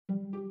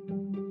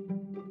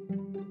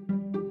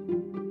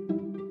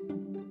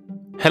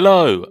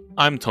Hello,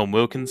 I'm Tom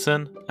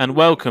Wilkinson, and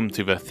welcome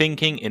to the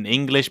Thinking in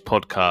English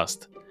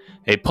podcast,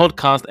 a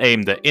podcast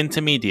aimed at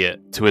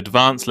intermediate to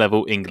advanced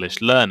level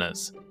English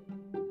learners.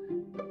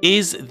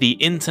 Is the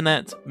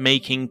internet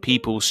making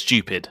people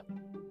stupid?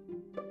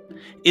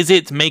 Is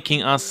it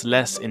making us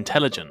less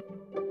intelligent?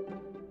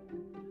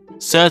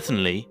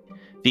 Certainly,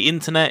 the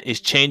internet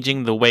is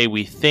changing the way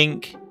we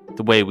think,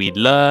 the way we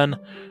learn,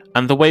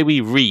 and the way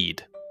we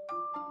read.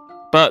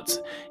 But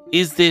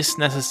is this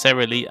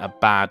necessarily a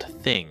bad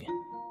thing?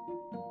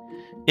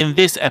 In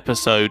this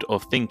episode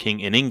of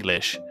Thinking in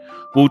English,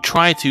 we'll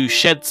try to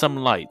shed some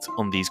light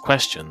on these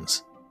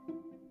questions.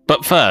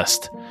 But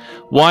first,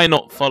 why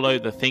not follow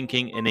the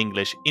Thinking in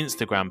English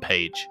Instagram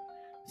page,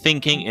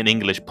 Thinking in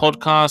English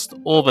podcast,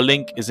 or the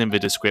link is in the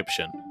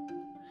description.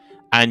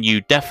 And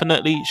you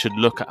definitely should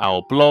look at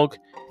our blog,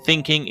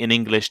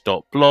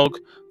 thinkinginenglish.blog,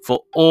 for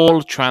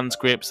all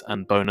transcripts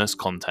and bonus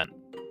content.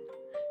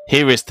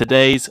 Here is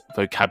today's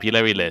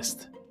vocabulary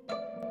list.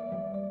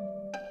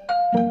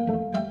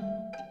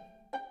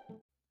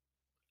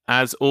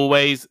 As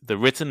always, the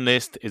written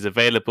list is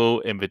available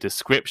in the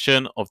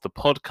description of the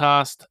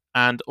podcast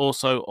and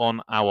also on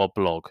our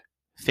blog,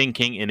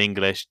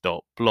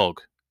 thinkinginenglish.blog.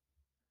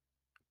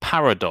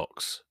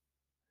 Paradox.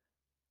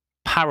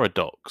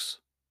 Paradox.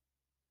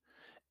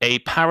 A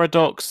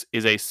paradox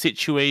is a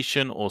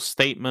situation or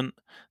statement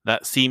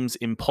that seems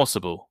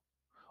impossible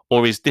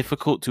or is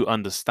difficult to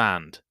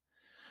understand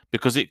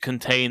because it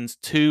contains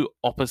two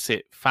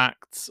opposite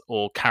facts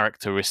or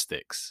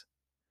characteristics.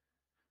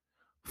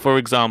 For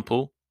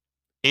example,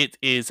 it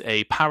is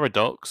a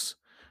paradox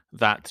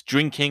that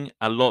drinking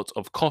a lot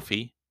of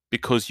coffee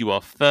because you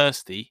are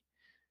thirsty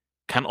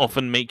can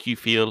often make you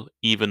feel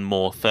even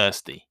more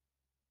thirsty.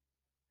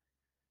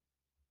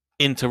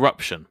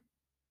 Interruption.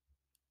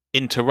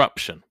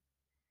 Interruption.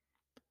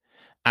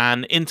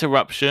 An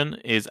interruption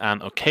is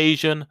an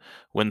occasion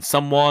when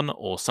someone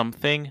or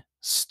something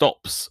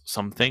stops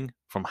something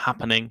from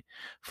happening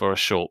for a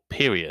short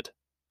period.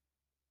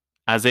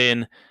 As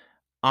in,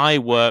 I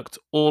worked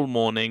all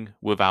morning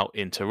without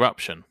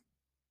interruption.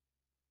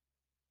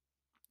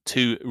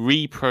 To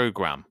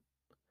reprogram.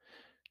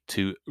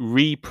 To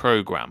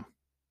reprogram.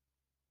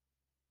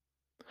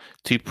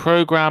 To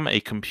program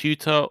a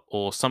computer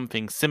or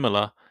something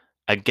similar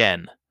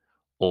again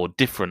or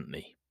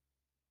differently.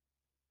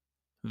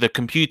 The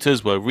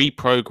computers were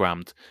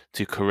reprogrammed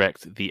to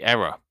correct the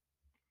error.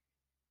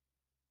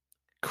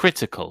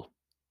 Critical.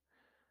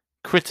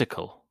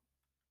 Critical.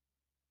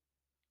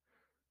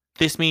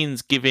 This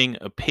means giving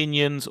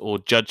opinions or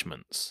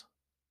judgments.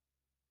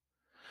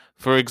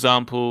 For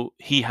example,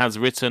 he has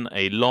written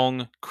a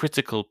long,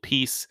 critical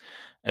piece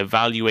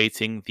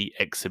evaluating the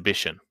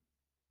exhibition.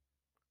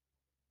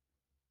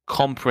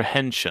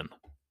 Comprehension.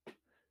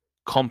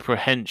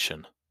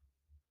 Comprehension.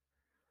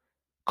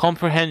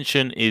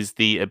 Comprehension is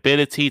the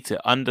ability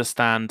to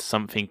understand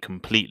something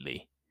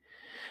completely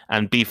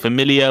and be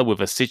familiar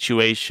with a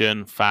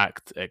situation,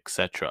 fact,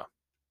 etc.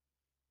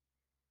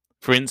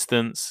 For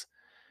instance,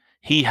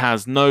 he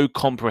has no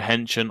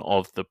comprehension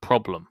of the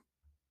problem.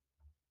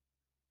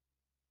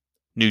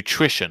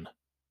 Nutrition.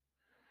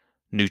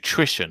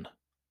 Nutrition.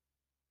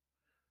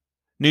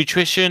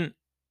 Nutrition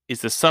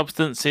is the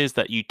substances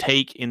that you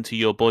take into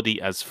your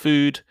body as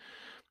food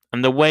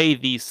and the way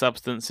these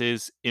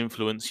substances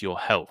influence your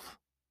health.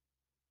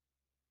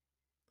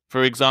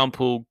 For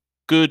example,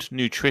 good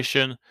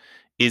nutrition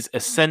is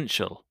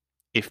essential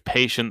if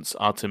patients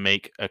are to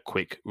make a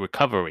quick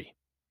recovery.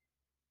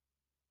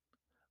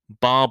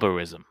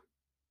 Barbarism.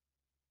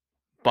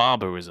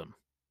 Barbarism.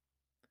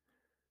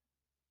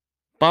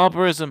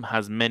 Barbarism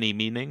has many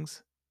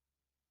meanings,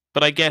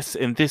 but I guess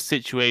in this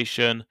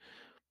situation,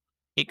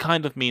 it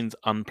kind of means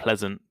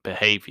unpleasant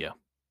behavior.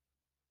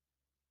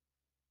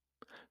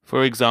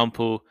 For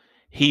example,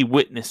 he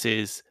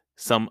witnesses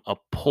some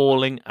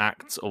appalling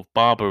acts of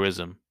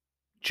barbarism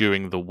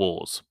during the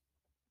wars.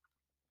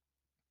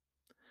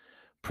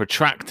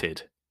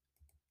 Protracted.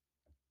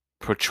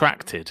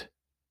 Protracted.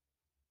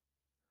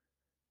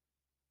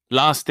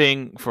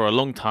 Lasting for a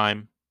long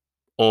time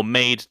or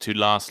made to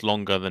last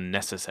longer than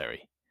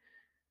necessary.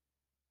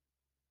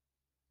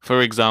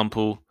 For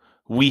example,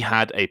 we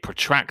had a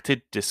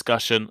protracted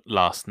discussion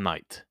last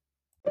night.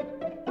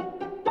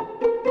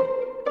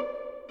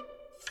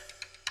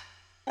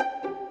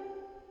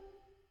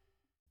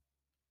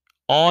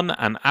 On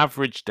an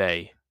average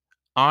day,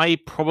 I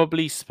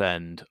probably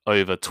spend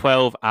over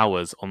 12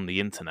 hours on the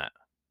internet.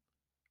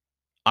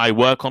 I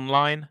work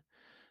online,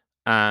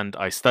 and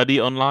I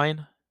study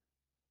online,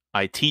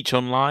 I teach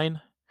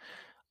online,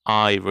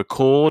 I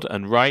record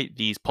and write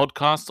these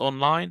podcasts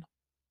online,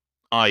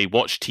 I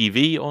watch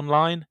TV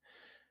online,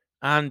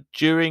 and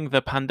during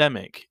the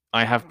pandemic,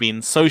 I have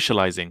been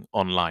socializing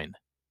online.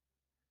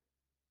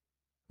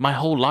 My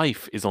whole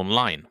life is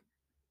online.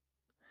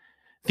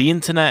 The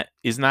internet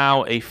is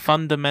now a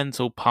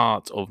fundamental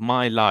part of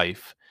my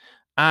life,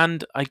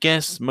 and I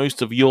guess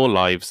most of your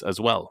lives as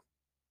well.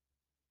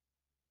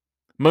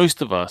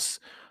 Most of us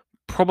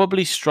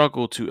probably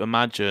struggle to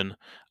imagine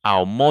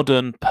our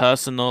modern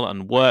personal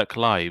and work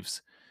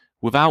lives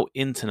without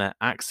internet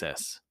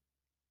access.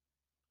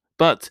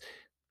 But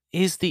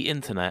is the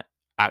internet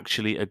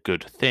actually a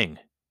good thing?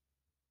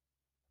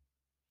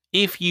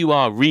 If you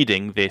are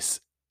reading this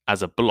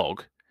as a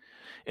blog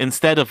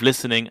instead of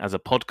listening as a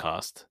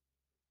podcast,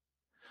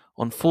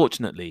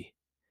 unfortunately,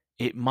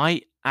 it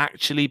might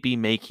actually be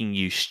making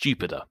you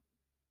stupider.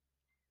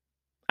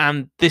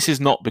 And this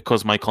is not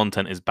because my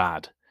content is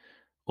bad,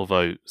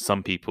 although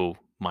some people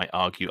might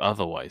argue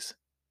otherwise.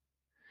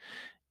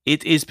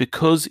 It is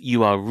because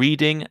you are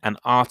reading an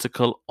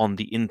article on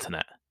the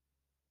internet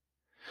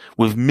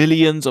with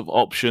millions of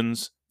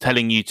options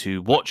telling you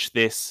to watch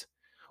this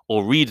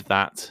or read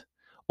that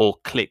or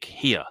click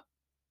here.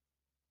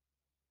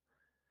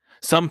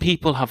 Some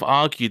people have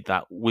argued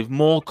that with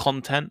more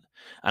content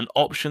and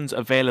options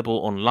available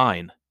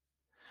online,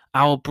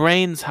 our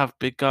brains have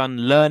begun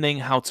learning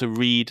how to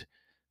read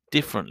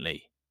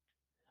differently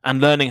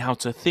and learning how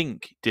to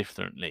think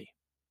differently.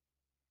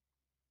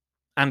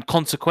 And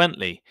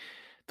consequently,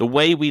 the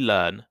way we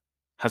learn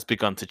has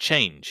begun to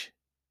change.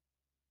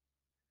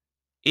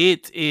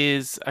 It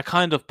is a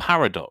kind of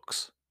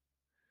paradox.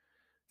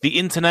 The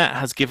internet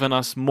has given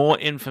us more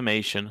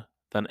information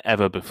than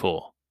ever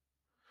before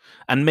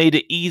and made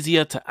it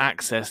easier to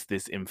access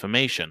this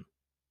information.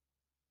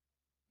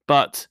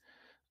 But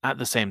at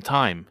the same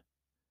time,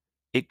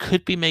 it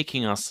could be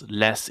making us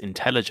less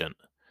intelligent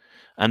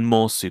and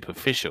more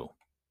superficial.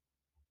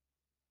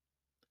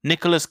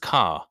 Nicholas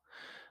Carr,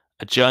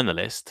 a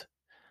journalist,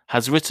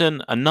 has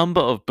written a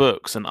number of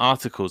books and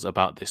articles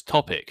about this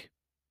topic.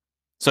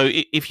 So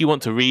if you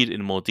want to read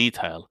in more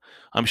detail,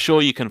 I'm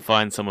sure you can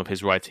find some of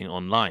his writing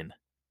online.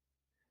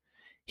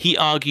 He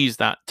argues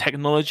that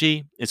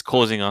technology is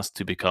causing us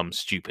to become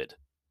stupid.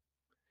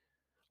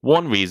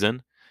 One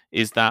reason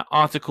is that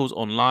articles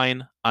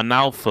online are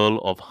now full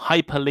of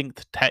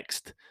hyperlinked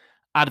text,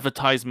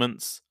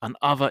 advertisements, and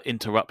other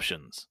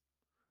interruptions.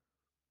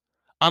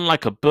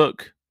 Unlike a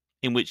book,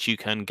 in which you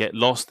can get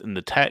lost in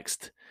the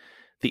text,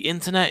 the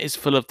internet is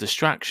full of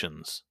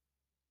distractions.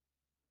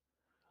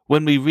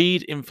 When we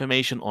read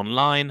information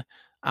online,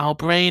 our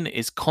brain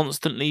is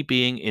constantly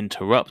being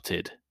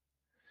interrupted.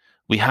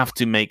 We have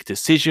to make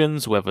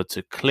decisions whether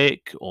to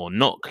click or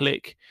not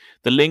click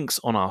the links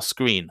on our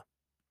screen.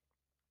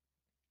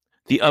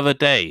 The other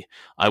day,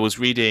 I was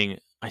reading,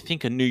 I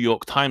think, a New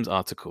York Times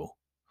article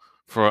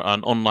for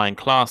an online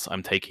class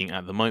I'm taking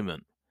at the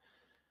moment.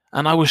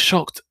 And I was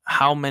shocked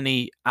how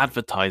many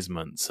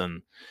advertisements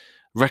and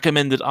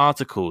recommended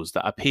articles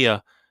that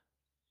appear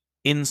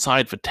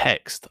inside the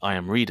text I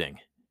am reading.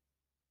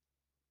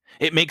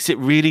 It makes it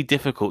really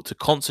difficult to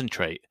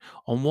concentrate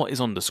on what is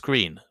on the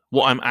screen,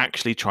 what I'm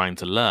actually trying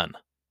to learn.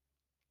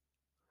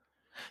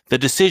 The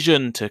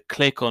decision to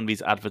click on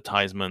these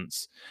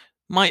advertisements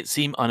might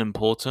seem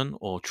unimportant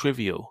or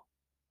trivial,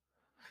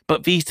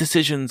 but these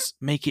decisions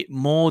make it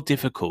more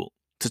difficult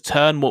to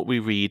turn what we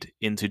read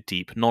into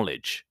deep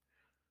knowledge.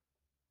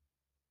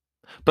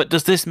 But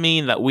does this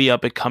mean that we are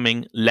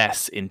becoming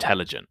less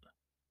intelligent?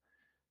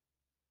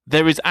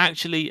 There is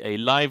actually a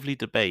lively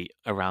debate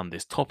around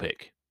this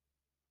topic.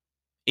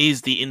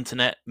 Is the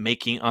internet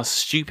making us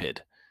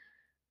stupid?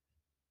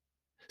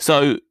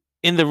 So,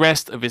 in the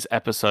rest of this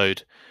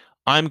episode,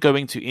 I'm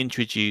going to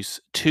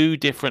introduce two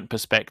different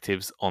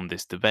perspectives on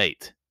this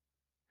debate.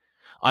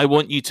 I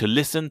want you to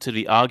listen to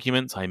the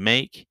arguments I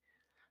make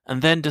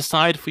and then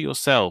decide for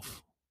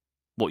yourself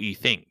what you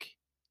think.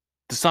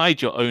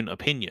 Decide your own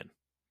opinion.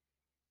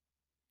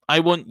 I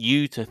want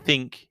you to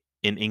think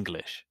in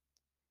English.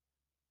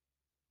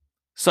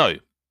 So,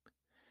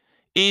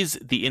 is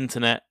the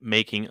internet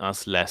making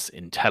us less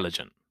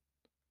intelligent?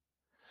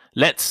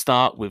 Let's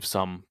start with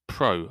some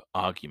pro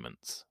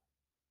arguments.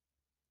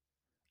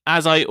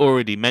 As I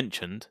already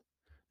mentioned,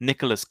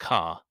 Nicholas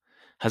Carr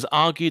has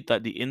argued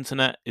that the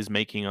internet is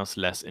making us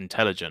less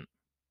intelligent.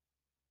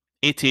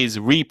 It is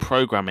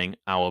reprogramming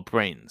our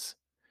brains.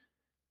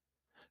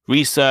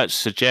 Research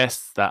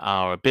suggests that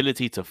our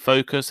ability to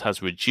focus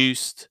has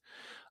reduced,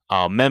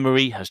 our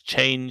memory has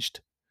changed,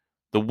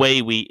 the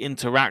way we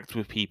interact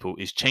with people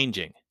is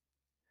changing,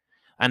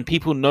 and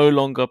people no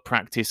longer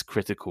practice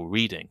critical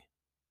reading.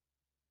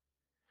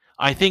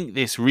 I think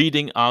this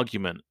reading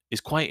argument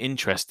is quite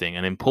interesting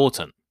and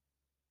important.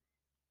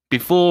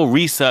 Before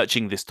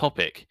researching this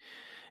topic,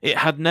 it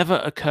had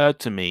never occurred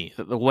to me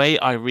that the way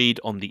I read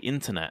on the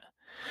internet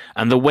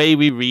and the way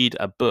we read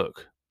a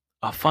book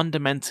are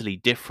fundamentally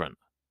different.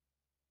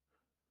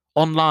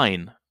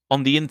 Online,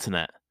 on the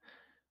internet,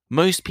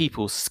 most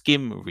people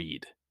skim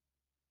read.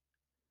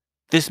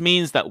 This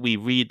means that we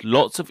read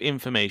lots of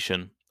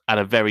information at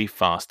a very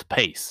fast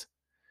pace.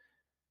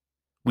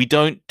 We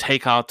don't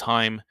take our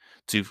time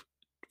to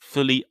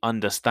fully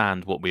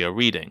understand what we are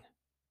reading.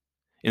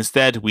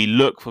 Instead, we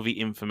look for the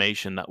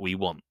information that we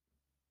want.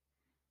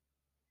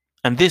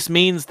 And this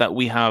means that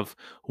we have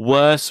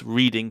worse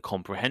reading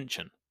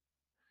comprehension,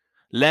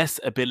 less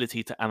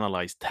ability to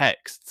analyze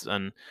texts,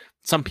 and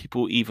some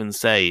people even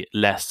say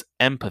less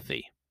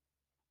empathy.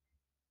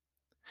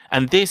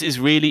 And this is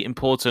really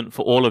important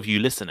for all of you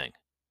listening.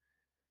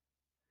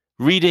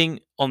 Reading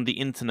on the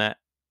internet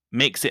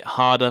makes it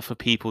harder for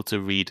people to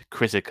read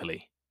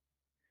critically.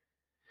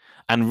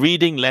 And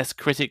reading less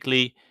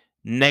critically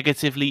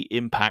negatively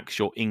impacts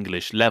your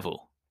English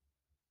level.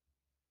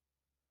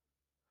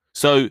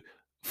 So,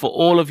 for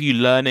all of you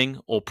learning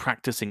or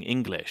practicing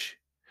English,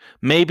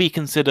 maybe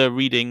consider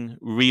reading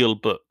real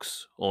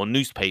books or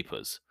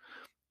newspapers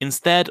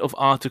instead of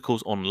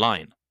articles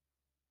online,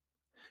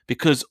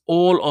 because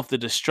all of the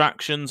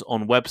distractions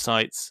on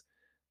websites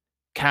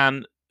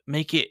can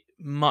make it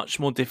much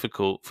more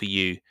difficult for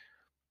you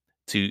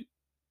to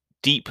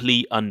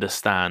deeply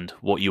understand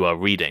what you are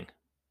reading.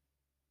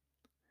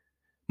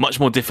 Much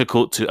more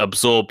difficult to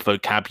absorb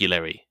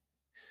vocabulary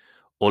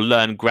or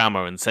learn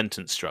grammar and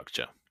sentence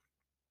structure.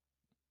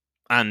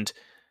 And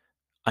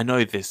I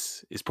know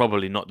this is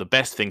probably not the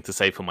best thing to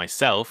say for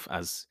myself,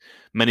 as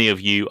many of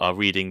you are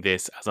reading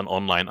this as an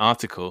online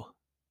article,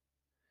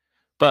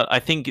 but I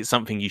think it's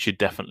something you should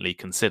definitely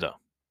consider.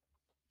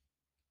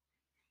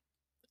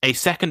 A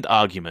second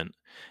argument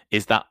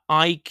is that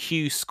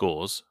IQ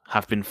scores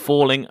have been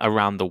falling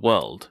around the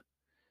world,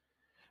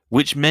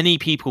 which many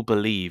people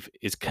believe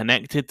is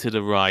connected to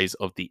the rise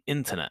of the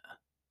internet.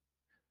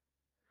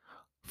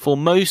 For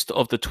most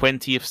of the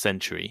 20th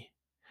century,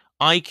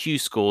 IQ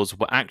scores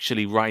were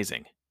actually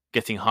rising,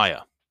 getting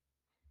higher.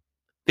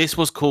 This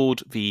was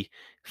called the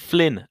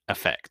Flynn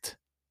effect.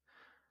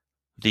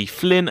 The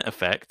Flynn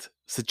effect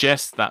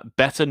suggests that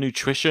better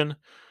nutrition,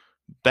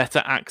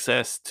 better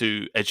access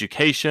to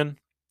education,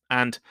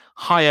 and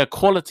higher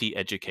quality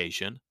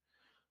education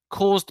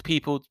caused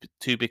people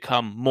to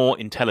become more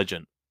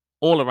intelligent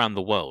all around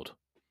the world.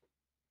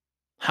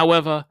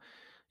 However,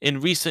 in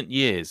recent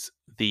years,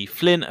 the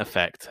Flynn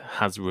effect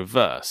has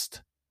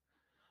reversed.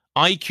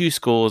 IQ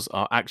scores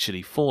are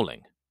actually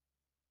falling.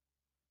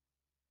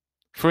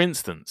 For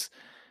instance,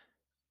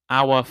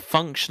 our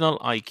functional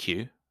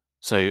IQ,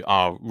 so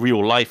our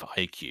real life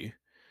IQ,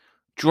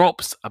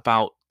 drops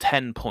about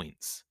 10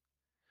 points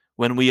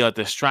when we are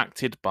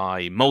distracted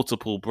by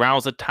multiple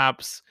browser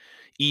tabs,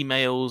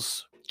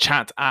 emails,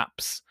 chat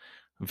apps,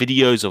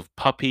 videos of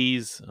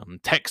puppies,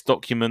 text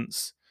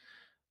documents,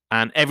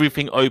 and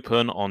everything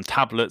open on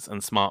tablets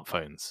and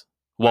smartphones,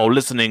 while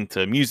listening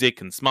to music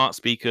and smart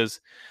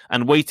speakers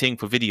and waiting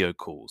for video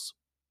calls.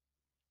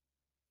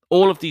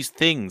 All of these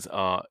things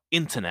are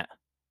internet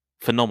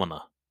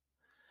phenomena.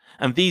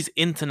 And these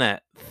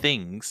internet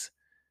things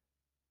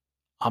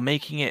are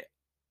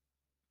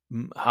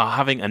are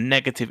having a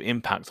negative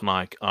impact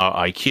on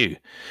our IQ,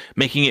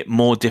 making it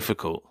more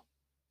difficult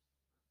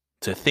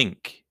to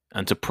think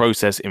and to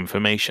process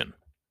information.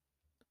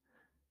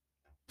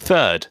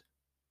 Third,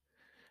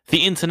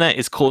 the internet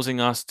is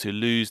causing us to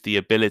lose the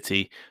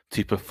ability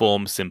to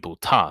perform simple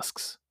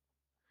tasks.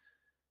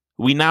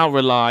 We now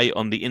rely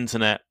on the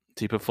internet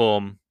to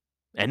perform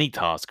any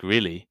task,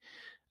 really,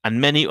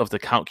 and many of the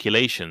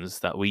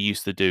calculations that we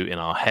used to do in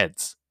our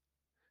heads.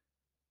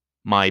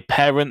 My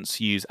parents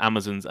use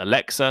Amazon's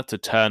Alexa to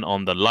turn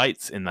on the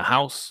lights in the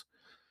house.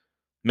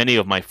 Many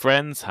of my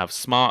friends have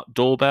smart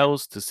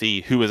doorbells to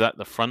see who is at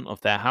the front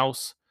of their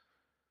house.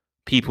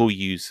 People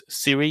use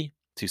Siri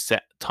to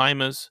set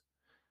timers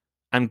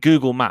and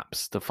Google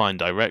Maps to find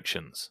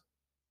directions.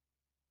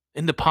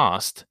 In the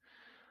past,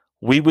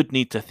 we would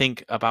need to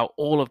think about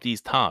all of these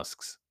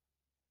tasks.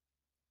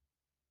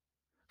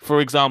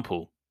 For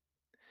example,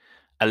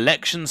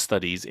 election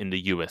studies in the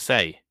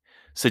USA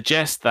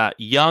suggest that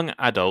young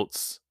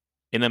adults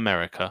in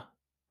America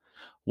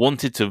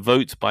wanted to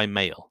vote by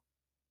mail,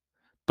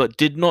 but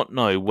did not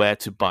know where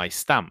to buy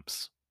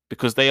stamps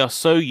because they are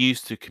so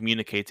used to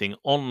communicating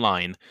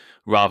online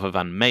rather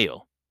than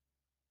mail.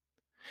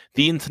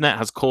 The internet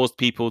has caused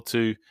people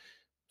to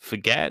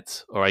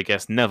forget, or I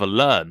guess never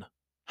learn,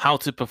 how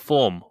to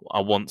perform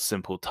a once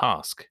simple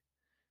task.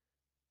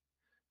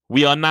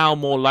 We are now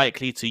more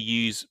likely to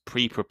use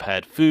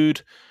pre-prepared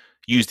food,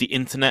 use the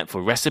internet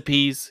for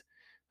recipes,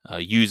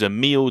 use a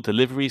meal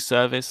delivery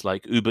service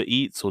like Uber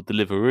Eats or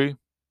Deliveroo.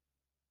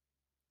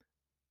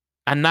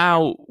 And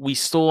now we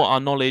store our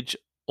knowledge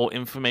or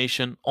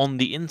information on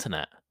the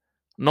internet,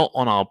 not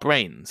on our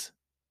brains.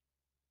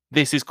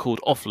 This is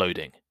called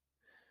offloading.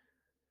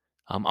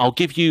 I'll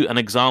give you an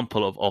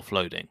example of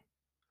offloading.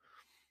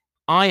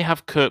 I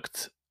have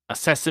cooked a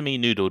sesame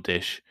noodle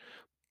dish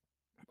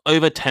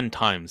over 10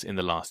 times in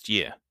the last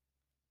year.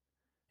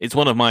 It's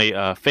one of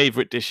my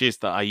favorite dishes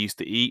that I used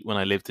to eat when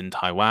I lived in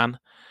Taiwan,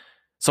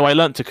 so I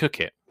learned to cook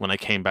it when I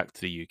came back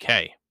to the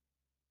UK.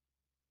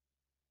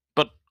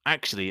 But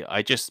actually,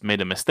 I just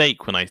made a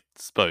mistake when I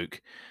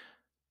spoke.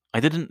 I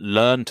didn't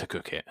learn to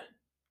cook it.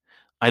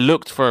 I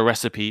looked for a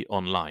recipe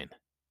online.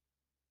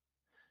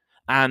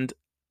 And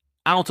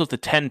out of the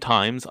 10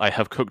 times I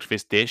have cooked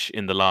this dish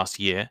in the last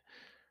year,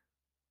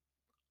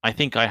 I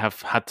think I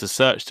have had to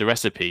search the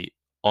recipe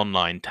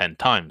online 10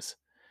 times.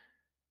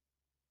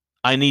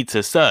 I need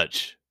to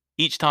search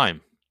each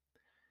time.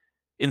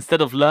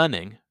 Instead of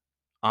learning,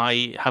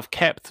 I have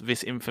kept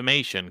this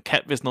information,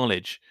 kept this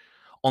knowledge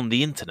on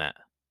the internet,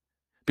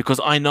 because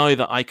I know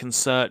that I can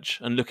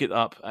search and look it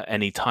up at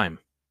any time.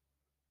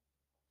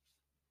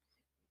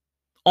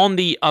 On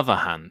the other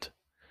hand,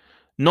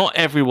 Not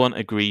everyone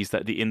agrees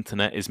that the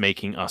internet is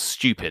making us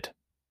stupid.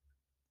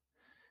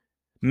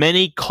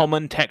 Many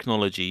common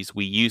technologies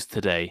we use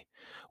today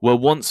were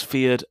once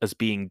feared as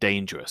being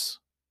dangerous.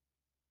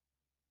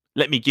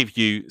 Let me give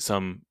you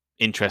some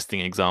interesting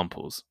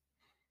examples.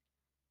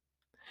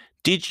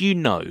 Did you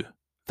know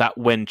that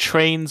when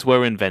trains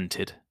were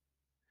invented,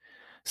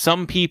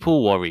 some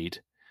people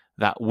worried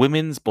that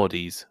women's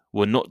bodies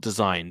were not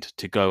designed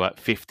to go at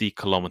 50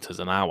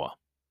 kilometers an hour?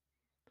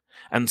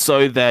 And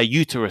so their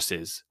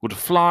uteruses would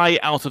fly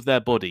out of their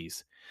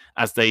bodies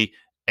as they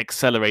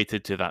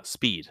accelerated to that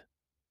speed.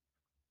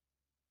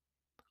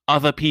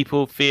 Other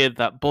people feared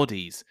that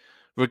bodies,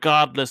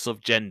 regardless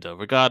of gender,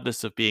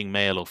 regardless of being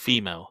male or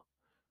female,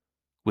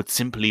 would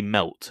simply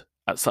melt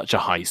at such a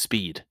high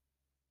speed.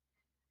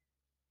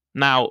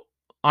 Now,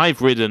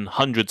 I've ridden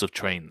hundreds of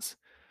trains,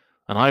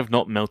 and I've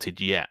not melted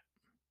yet.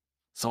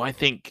 So I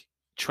think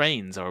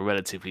trains are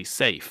relatively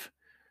safe,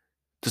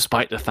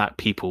 despite the fact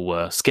people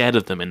were scared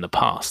of them in the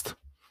past.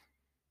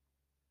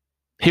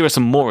 Here are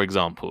some more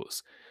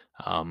examples.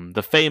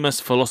 The famous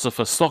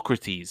philosopher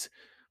Socrates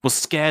was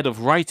scared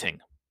of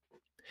writing.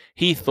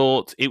 He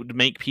thought it would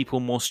make people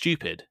more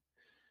stupid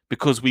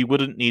because we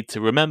wouldn't need to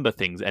remember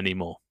things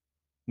anymore.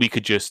 We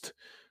could just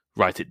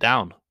write it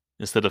down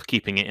instead of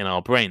keeping it in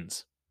our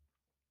brains.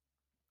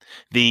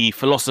 The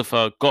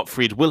philosopher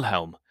Gottfried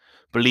Wilhelm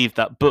believed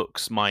that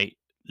books might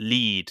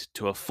lead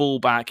to a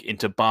fallback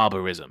into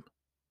barbarism.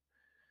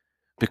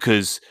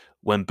 Because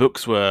when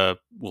books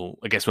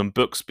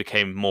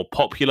became more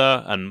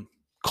popular and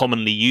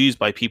commonly used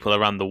by people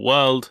around the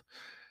world,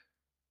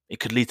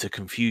 it could lead to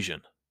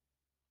confusion.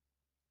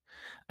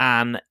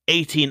 An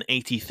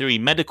 1883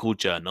 medical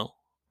journal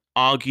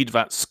argued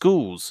that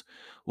schools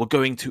were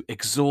going to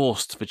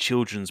exhaust the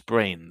children's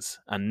brains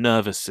and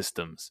nervous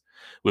systems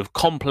with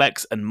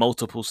complex and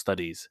multiple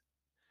studies,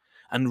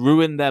 and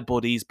ruin their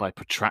bodies by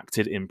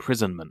protracted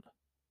imprisonment.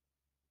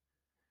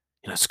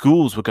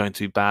 Schools were going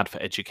to be bad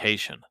for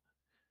education.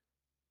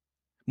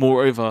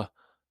 Moreover,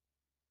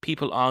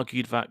 people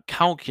argued that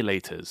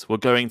calculators were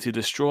going to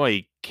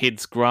destroy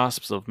kids'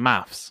 grasps of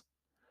maths.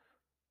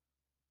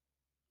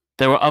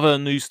 There are other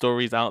news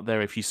stories out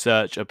there if you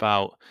search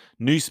about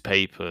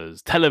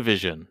newspapers,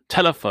 television,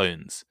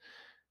 telephones,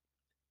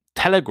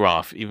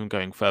 telegraph, even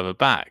going further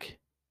back.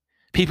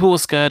 People were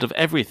scared of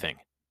everything.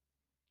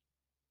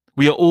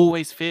 We are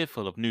always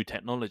fearful of new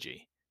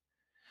technology.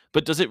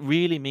 But does it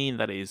really mean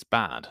that it is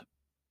bad?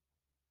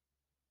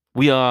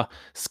 We are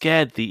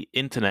scared the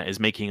internet is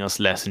making us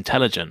less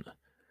intelligent.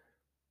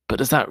 But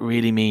does that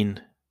really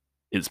mean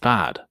it's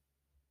bad?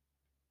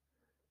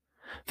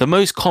 The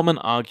most common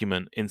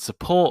argument in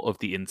support of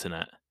the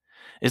internet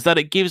is that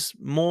it gives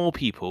more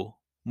people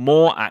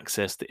more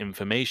access to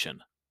information.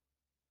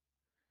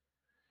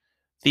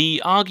 The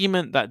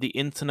argument that the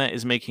internet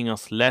is making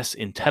us less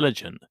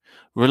intelligent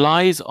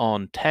relies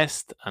on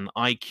test and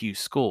IQ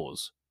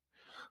scores,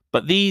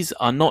 but these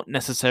are not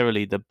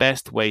necessarily the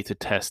best way to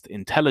test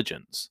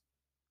intelligence.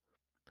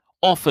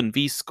 Often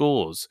these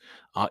scores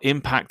are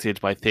impacted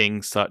by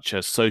things such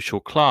as social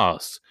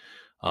class,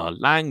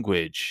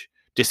 language,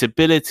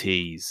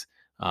 disabilities,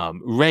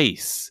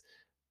 race,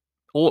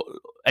 or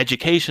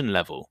education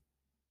level.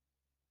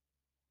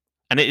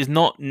 And it is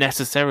not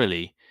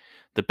necessarily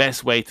the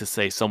best way to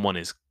say someone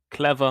is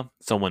clever,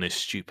 someone is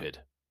stupid.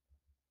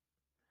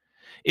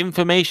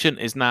 Information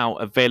is now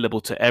available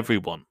to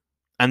everyone,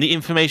 and the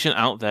information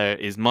out there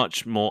is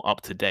much more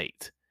up to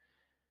date.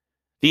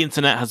 The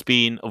internet has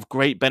been of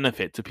great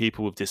benefit to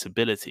people with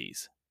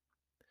disabilities.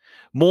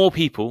 More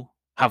people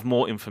have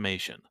more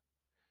information.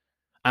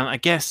 And I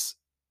guess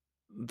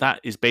that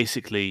is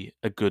basically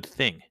a good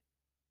thing.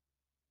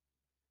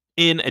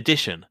 In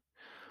addition,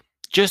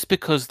 just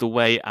because the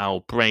way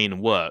our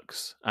brain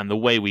works and the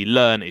way we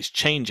learn is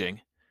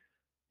changing,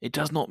 it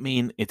does not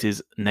mean it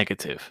is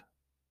negative.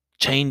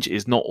 Change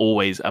is not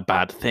always a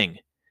bad thing.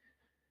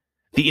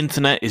 The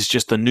internet is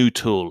just a new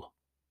tool,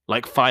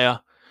 like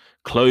fire,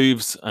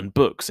 clothes, and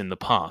books in the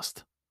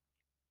past.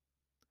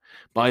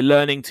 By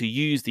learning to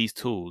use these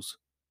tools,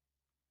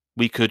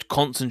 we could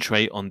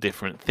concentrate on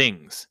different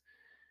things.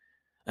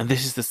 And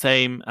this is the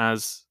same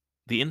as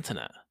the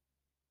internet.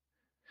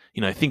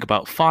 Think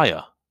about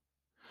fire.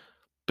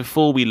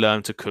 Before we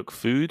learned to cook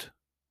food,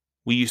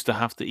 we used to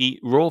have to eat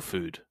raw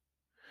food,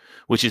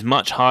 which is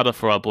much harder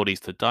for our bodies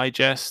to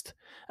digest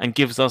and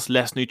gives us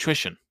less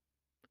nutrition.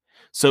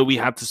 So we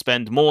had to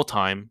spend more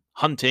time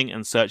hunting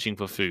and searching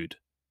for food.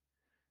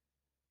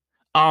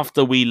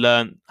 After we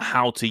learned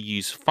how to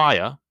use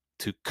fire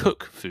to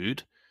cook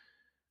food,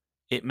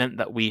 it meant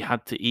that we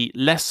had to eat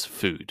less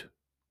food.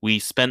 We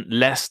spent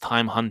less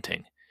time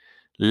hunting,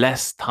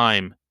 less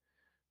time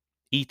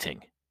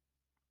eating,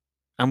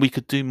 and we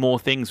could do more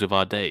things with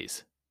our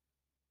days.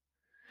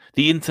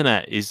 The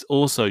internet is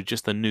also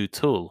just a new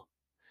tool.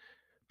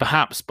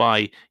 Perhaps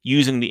by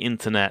using the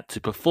internet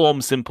to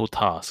perform simple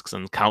tasks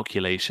and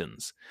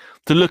calculations,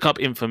 to look up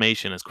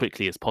information as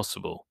quickly as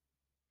possible,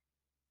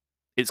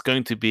 it's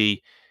going to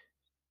be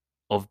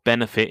of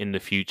benefit in the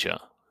future.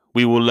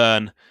 We will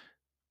learn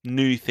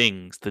new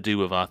things to do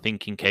with our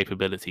thinking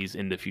capabilities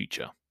in the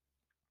future.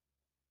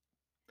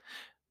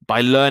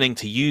 By learning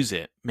to use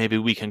it, maybe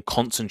we can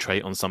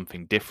concentrate on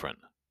something different.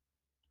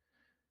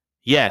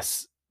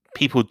 Yes,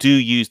 people do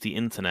use the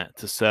internet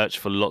to search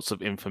for lots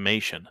of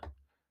information.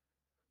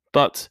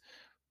 But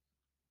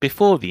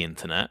before the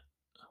internet,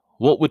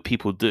 what would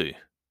people do?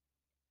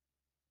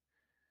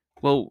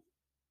 Well,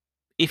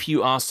 if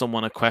you asked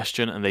someone a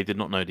question and they did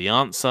not know the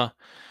answer,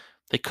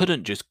 they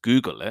couldn't just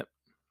Google it.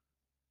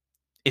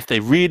 If they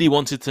really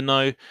wanted to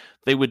know,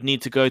 they would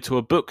need to go to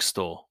a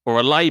bookstore or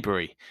a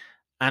library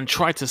and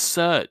try to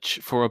search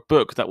for a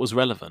book that was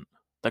relevant,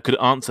 that could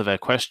answer their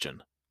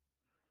question.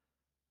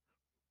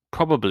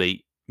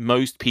 Probably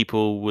most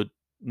people would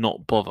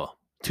not bother,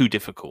 too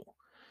difficult.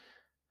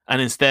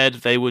 And instead,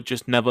 they would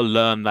just never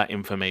learn that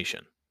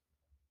information.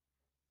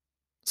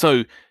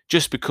 So,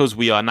 just because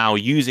we are now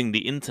using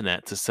the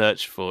internet to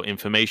search for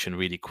information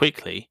really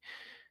quickly,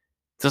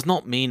 does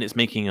not mean it's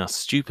making us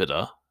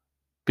stupider,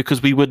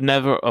 because we would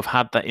never have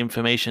had that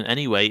information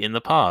anyway in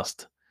the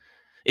past.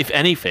 If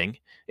anything,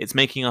 it's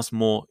making us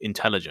more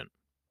intelligent.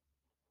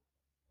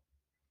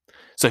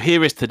 So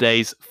here is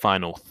today's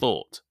final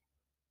thought.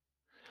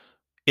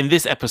 In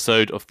this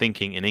episode of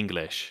Thinking in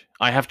English,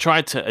 I have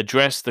tried to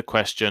address the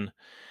question,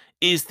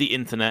 is the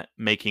internet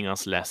making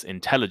us less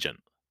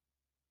intelligent?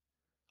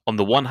 On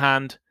the one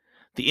hand,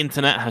 the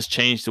internet has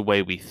changed the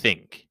way we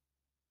think.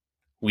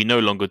 We no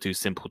longer do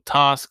simple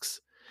tasks,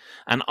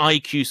 and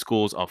IQ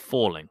scores are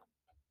falling.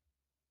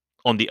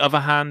 On the other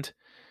hand,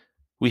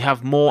 we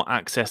have more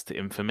access to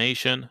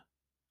information,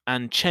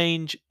 and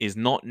change is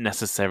not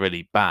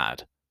necessarily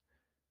bad.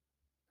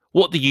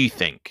 What do you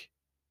think?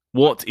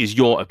 What is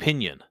your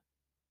opinion?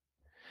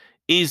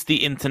 Is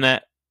the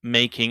internet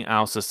making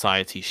our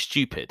society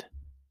stupid?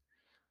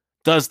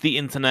 Does the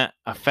internet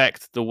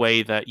affect the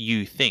way that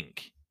you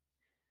think?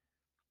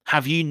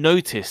 Have you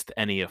noticed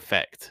any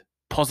effect,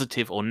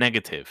 positive or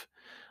negative,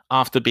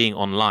 after being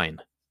online?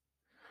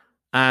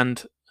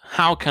 And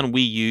how can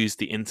we use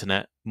the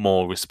internet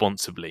more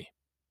responsibly?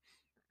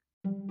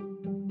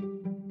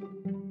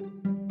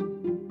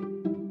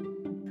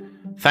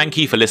 Thank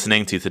you for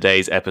listening to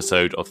today's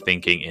episode of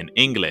Thinking in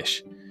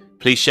English.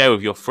 Please share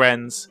with your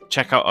friends,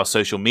 check out our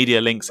social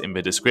media links in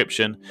the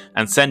description,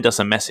 and send us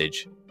a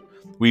message.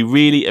 We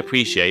really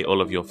appreciate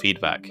all of your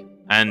feedback.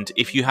 And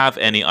if you have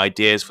any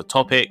ideas for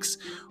topics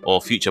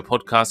or future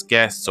podcast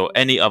guests or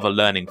any other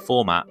learning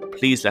format,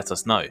 please let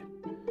us know.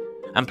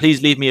 And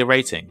please leave me a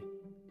rating.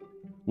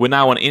 We're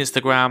now on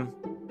Instagram.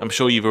 I'm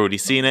sure you've already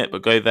seen it,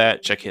 but go there,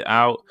 check it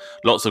out.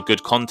 Lots of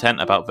good content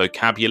about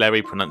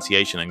vocabulary,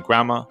 pronunciation, and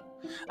grammar.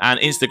 And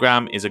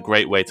Instagram is a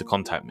great way to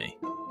contact me.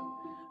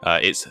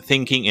 It's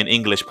Thinking in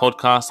English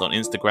Podcast on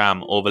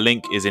Instagram, or the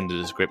link is in the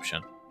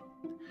description.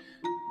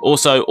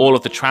 Also, all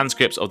of the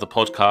transcripts of the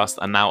podcast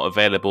are now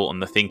available on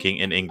the Thinking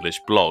in English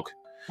blog.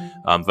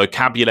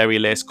 Vocabulary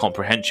list,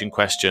 comprehension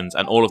questions,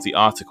 and all of the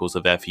articles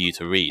are there for you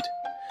to read.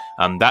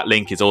 That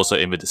link is also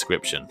in the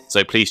description,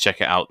 so please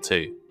check it out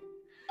too.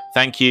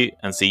 Thank you,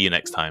 and see you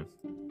next time.